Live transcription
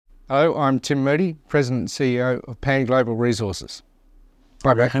Hello, I'm Tim Moody, President and CEO of Pan Global Resources.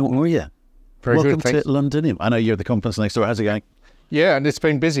 Hi, how are you? Very Welcome good, thanks. to Londinium. I know you're at the conference next door. How's it going? Yeah, and it's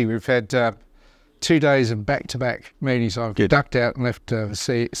been busy. We've had 2 days of back-to-back meetings. I've ducked out and left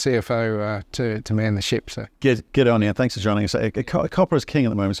CFO to man the ship. So Good on you. Thanks for joining us. Copper is king at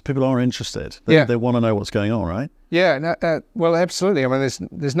the moment, so people are interested. They want to know what's going on, right? Yeah, well, absolutely. I mean,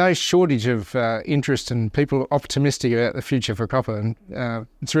 there's no shortage of interest and people optimistic about the future for copper. And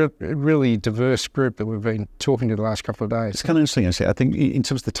it's a really diverse group that we've been talking to the last couple of days. It's kind of interesting, actually. I think in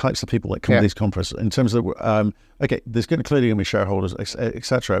terms of the types of people that come to these conferences, in terms of, there's clearly going to be shareholders,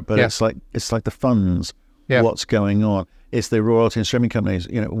 etc. But it's like the funds, what's going on. It's the royalty and streaming companies,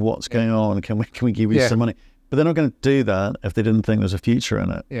 what's going on? Can we give you some money? But they're not going to do that if they didn't think there's a future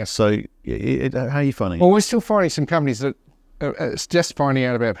in it. Yeah. So how are you finding it? Well, we're still finding some companies that are just finding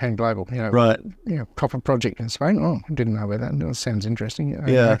out about Pan Global. Right. Copper project in Spain. Oh, I didn't know about that. That sounds interesting.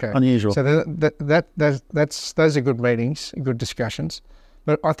 Unusual. So those are good meetings, good discussions.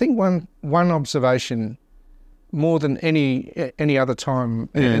 But I think one observation more than any other time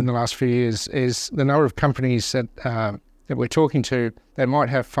in the last few years is the number of companies that we're talking to that might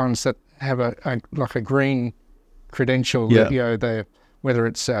have funds that have a green credential, whether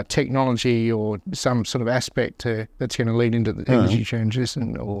it's technology or some sort of aspect that's going to lead into the energy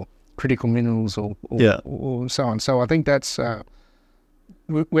transition or critical minerals or so on. So I think that's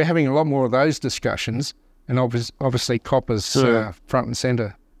we're having a lot more of those discussions, and obviously copper's front and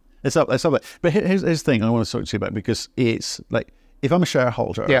centre. It's up. But here's the thing I want to talk to you about, because it's like, if I'm a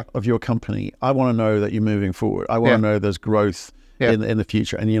shareholder of your company, I want to know that you're moving forward. I want to know there's growth in the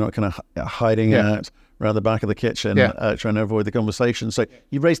future, and you're not kind of hiding out around the back of the kitchen trying to avoid the conversation. So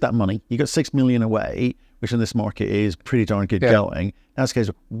you raised that money, you got $6 million away, which in this market is pretty darn good going. Now it's a case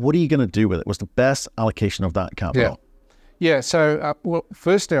of, what are you going to do with it? What's the best allocation of that capital? So well,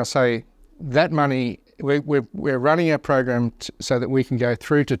 firstly I'll say that money, we're running our program so that we can go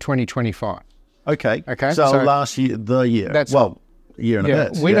through to 2025. Okay. So last year, that's a year and a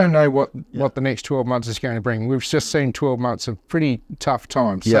bit. We don't know what the next 12 months is going to bring. We've just seen 12 months of pretty tough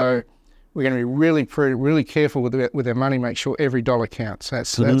times. So we're going to be really careful with our money, make sure every dollar counts.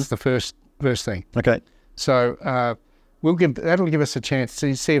 That's the first thing. Okay. So that'll give us a chance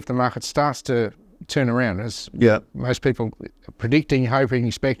to see if the market starts to turn around, as most people are predicting, hoping,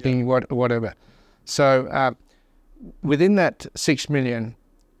 expecting, whatever. So within that $6 million,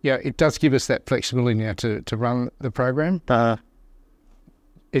 it does give us that flexibility now to run the program.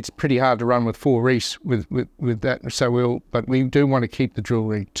 It's pretty hard to run with 4 reefs with that. But we do want to keep the drill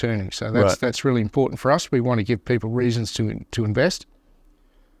rig turning. So that's really important for us. We want to give people reasons to invest.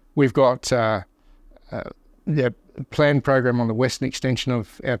 We've got a planned program on the western extension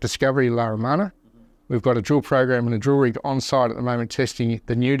of our discovery, La Romana. We've got a drill program and a drill rig on site at the moment testing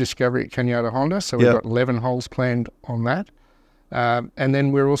the new discovery at Cañada Honda. So we've got 11 holes planned on that. And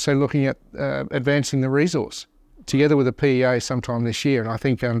then we're also looking at advancing the resource together with the PEA sometime this year. And I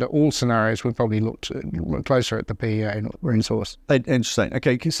think under all scenarios, we'll probably look closer at the PEA resource. Interesting.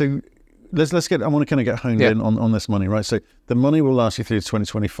 Okay, so let's get, I want to kind of get honed in on this money, right? So the money will last you through to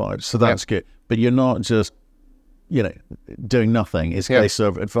 2025. So that's good. But you're not just, doing nothing. It's a case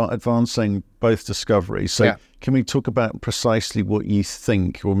of advancing both discoveries. So can we talk about precisely what you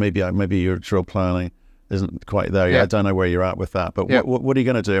think, or maybe your drill planning isn't quite there yet. I don't know where you're at with that, but what are you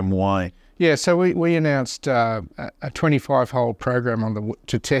going to do and why? Yeah, so we announced a 25-hole program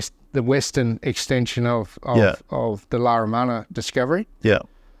to test the western extension of the La Romana discovery. Yeah.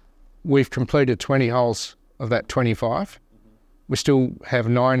 We've completed 20 holes of that 25. We still have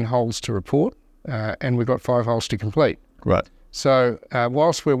 9 holes to report, and we've got 5 holes to complete. Right. So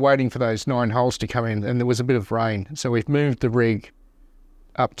whilst we're waiting for those 9 holes to come in, and there was a bit of rain, so we've moved the rig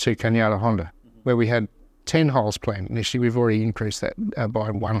up to Cañada Honda, where we had 10 holes planned. Initially, we've already increased that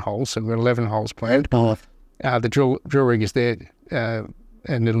by 1 hole, so we've got 11 holes planned. The drill rig is there,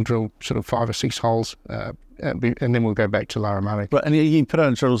 and it'll drill sort of 5 or 6 holes, and then we'll go back to La Romana. But and you put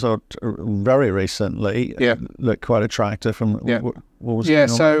out drills out very recently. Look quite attractive. From what was going on?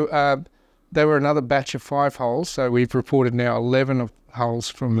 So there were another batch of 5 holes. So we've reported now 11 holes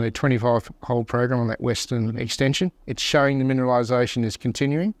from the 25-hole program on that western extension. It's showing the mineralisation is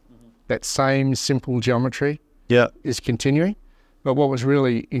continuing. That same simple geometry is continuing. But what was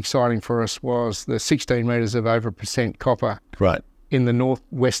really exciting for us was the 16 metres of over % copper in the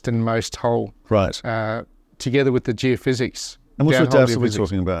northwesternmost hole, together with the geophysics. And what sort of depths are we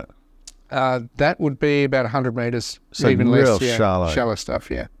talking about? That would be about 100 metres, so even real less. Shallow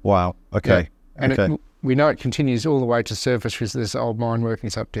stuff, Wow, okay. Yeah. And we know it continues all the way to surface because there's old mine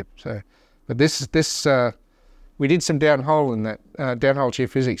workings up dip. So, but this we did some downhole in that downhole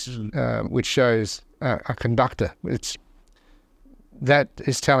geophysics, which shows a conductor. That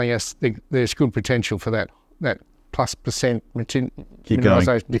is telling us there's good potential for that +%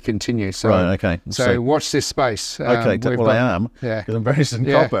 mineralisation to continue. So, right, okay. So watch this space. I am, because I'm very interested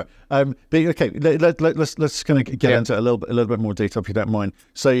in copper. But okay, let's kind of get into a little bit more detail if you don't mind.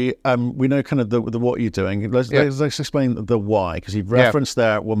 So we know kind of the what you're doing. Let's explain the why, because you've referenced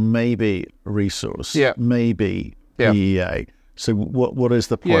there. Well, maybe resource, maybe PEA. So what is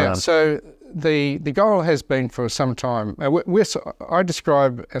the plan? Yeah. So the goal has been for some time. I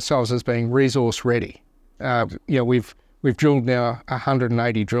describe ourselves as being resource ready. We've drilled now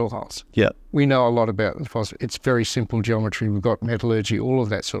 180 drill holes. Yeah, we know a lot about the deposit. It's very simple geometry. We've got metallurgy, all of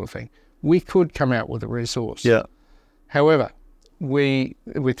that sort of thing. We could come out with a resource. Yeah. However, we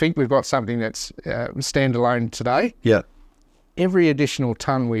think we've got something that's standalone today. Yeah. Every additional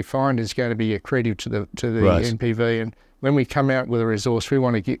ton we find is going to be accretive to the NPV, and when we come out with a resource, we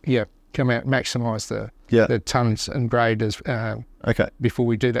want to come out and maximise the tons and grade before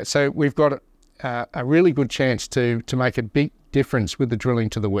we do that. So we've got a really good chance to make a big difference with the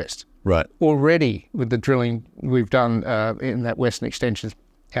drilling to the west. Right. Already with the drilling we've done in that western extension,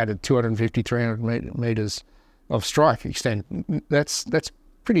 added 250, 300 metres of strike extent. That's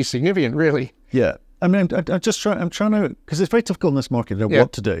pretty significant, really. Yeah. I mean, I'm trying to, because it's very difficult in this market to know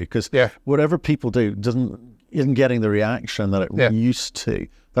what to do, because whatever people do isn't getting the reaction that it used to.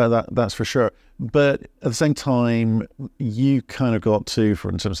 That's for sure. But at the same time, you kind of got to,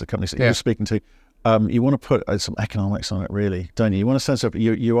 in terms of the companies that you're speaking to, you want to put some economics on it, really, don't you? You want to sense of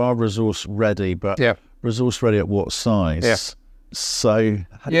you are resource ready, but resource ready at what size? Yeah. So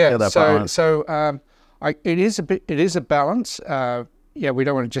how do you get that balance? It is a balance. We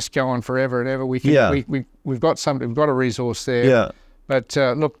don't want to just go on forever and ever. We've got something. We've got a resource there. Yeah. But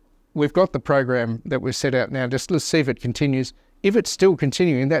look, we've got the program that we've set out now. Just let's see if it continues. If it's still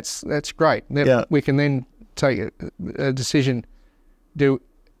continuing, that's great. We can then take a decision.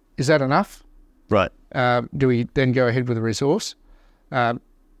 Is that enough? Right. Do we then go ahead with the resource?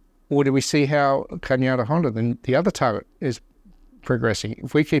 Or do we see how Cañada Honda, the other target, is progressing?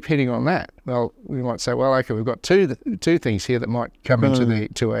 If we keep hitting on that, well, we might say, well, okay, we've got two things here that might come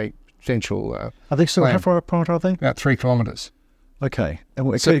into a potential Are they still, how far apart are they? About 3 kilometres. Okay.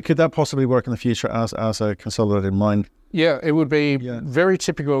 And could that possibly work in the future as a consolidated mine? Yeah, it would be very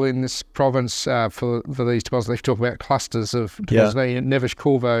typical in this province for these deposits. They talk about clusters of deposits. Neves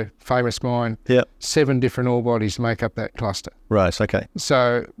Corvo, famous mine. Yeah. 7 different ore bodies make up that cluster. Right. Okay.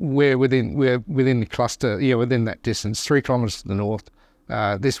 So we're within the cluster. Within that distance, 3 kilometres to the north.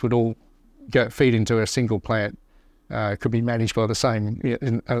 This would all feed into a single plant. Could be managed by the same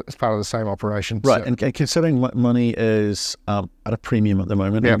as part of the same operation. Right. So. And considering money is at a premium at the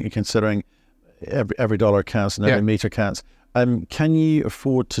moment, and considering every dollar counts and every meter counts. Can you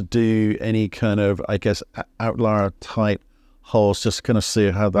afford to do any kind of, I guess, outlier type holes, just to kind of see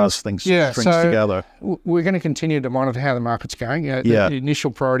how those things string together? We're going to continue to monitor how the market's going. The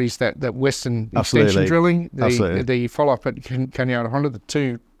initial priorities, that western extension drilling, the follow-up at Cañada Honda,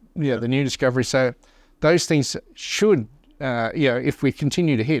 the new discovery. So those things should, if we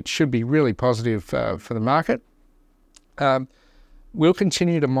continue to hit, should be really positive for the market. We'll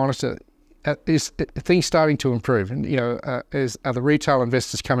continue to monitor. Is things starting to improve, and are the retail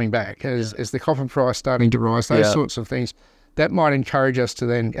investors coming back? Is the copper price starting to rise? Those sorts of things that might encourage us to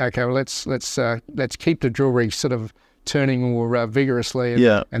then let's keep the drill rig sort of turning more vigorously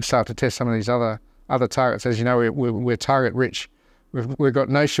and start to test some of these other targets. As you know, we're target rich. We've got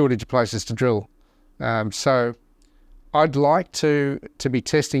no shortage of places to drill. So I'd like to be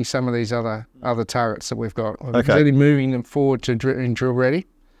testing some of these other targets that we've got. Really moving them forward to drill ready.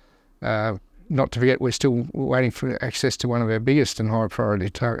 Not to forget, we're still waiting for access to one of our biggest and high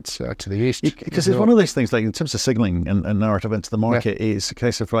priority targets to the east. Because it's one of those things, like in terms of signalling and narrative into the market, is a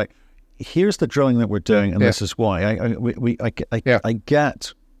case of here's the drilling that we're doing, and this is why. I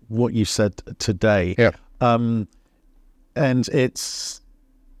get what you said today. Yeah. And it's,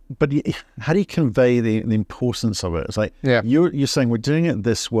 but how do you convey the importance of it? It's like you're saying we're doing it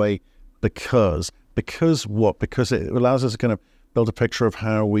this way because what? Because it allows us to kind of build a picture of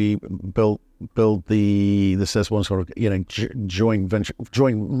how we build this as one sort of joint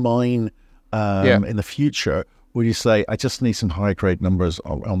mine in the future. Would you say I just need some high grade numbers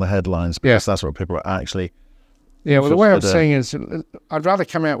on the headlines because that's what people are actually? Yeah, well, the way I'm saying is, I'd rather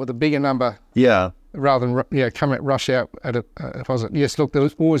come out with a bigger number. Yeah. Rather than rush out at a deposit. Yes, look,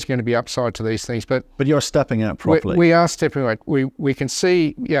 there's always going to be upside to these things, but you're stepping out properly. We are stepping out. We can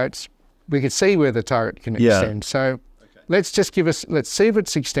see we can see where the target can extend. So. Let's see if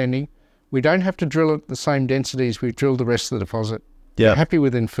it's extending. we don't have to drill at the same densities we've drilled the rest of the deposit. Yeah. We're happy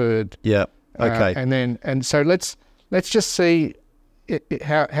with inferred. Yeah. Okay. And so let's just see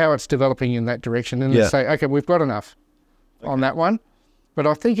how it's developing in that direction, and let's say, okay, we've got enough on that one. But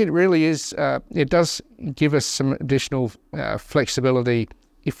I think it really is. It does give us some additional flexibility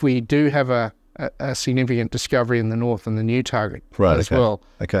if we do have a significant discovery in the north and the new target as well.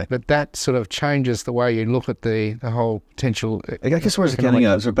 Okay. But that sort of changes the way you look at the whole potential. I guess what I was getting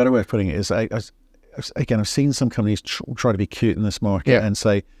at, is a better way of putting it, is I've seen some companies try to be cute in this market and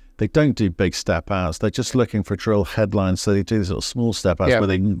say they don't do big step outs. They're just looking for drill headlines. So they do these little small step outs where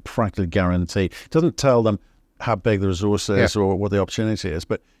they practically guarantee. It doesn't tell them how big the resource is or what the opportunity is,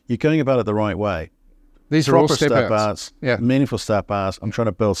 but you're going about it the right way. These are all step outs. Meaningful step outs. I'm trying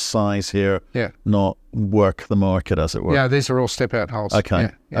to build size here, not work the market, as it were. Yeah, these are all step out holes.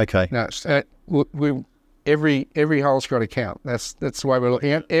 Okay, okay. No, every hole's got to count. That's the way we're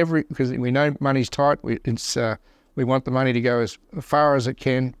looking at because we know money's tight. We want the money to go as far as it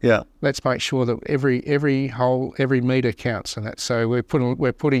can. Yeah. Let's make sure that every hole, every meter counts, and that. So we're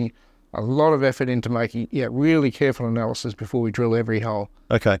putting a lot of effort into making really careful analysis before we drill every hole.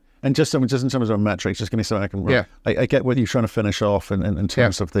 Okay, and just in terms of metrics, just give me something I can. Yeah. I get what you're trying to finish off in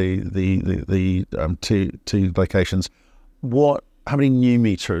terms of the two locations. How many new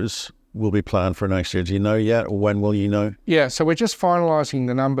meters will be planned for next year? Do you know yet, or when will you know? Yeah, so we're just finalising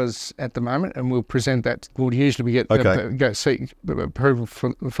the numbers at the moment, and we'll present that. We'll usually get approval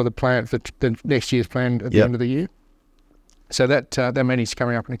for the plan for the next year's plan at the end of the year. So that meeting's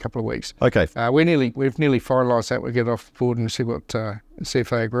coming up in a couple of weeks. Okay. We've nearly finalised that. We'll get it off the board and see if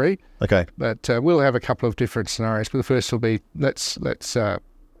they agree. Okay. But we'll have a couple of different scenarios. But the first will be let's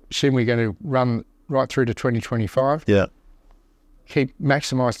assume we're going to run right through to 2025. Yeah.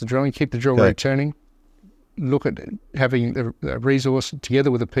 Maximise the drilling, keep the drill rate turning. Look at having the resource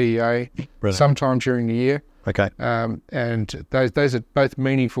together with the PEA sometime during the year. Okay. And those are both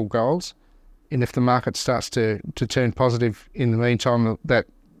meaningful goals. And if the market starts to turn positive in the meantime, that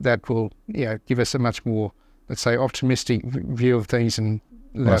will give us a much more, let's say, optimistic view of things, and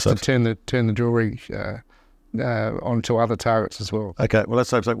allow us to turn the drill rig onto other targets as well. Okay, well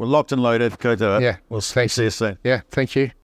let's hope so. We're locked and loaded. Go do it. Yeah, we'll see you soon. Yeah, thank you.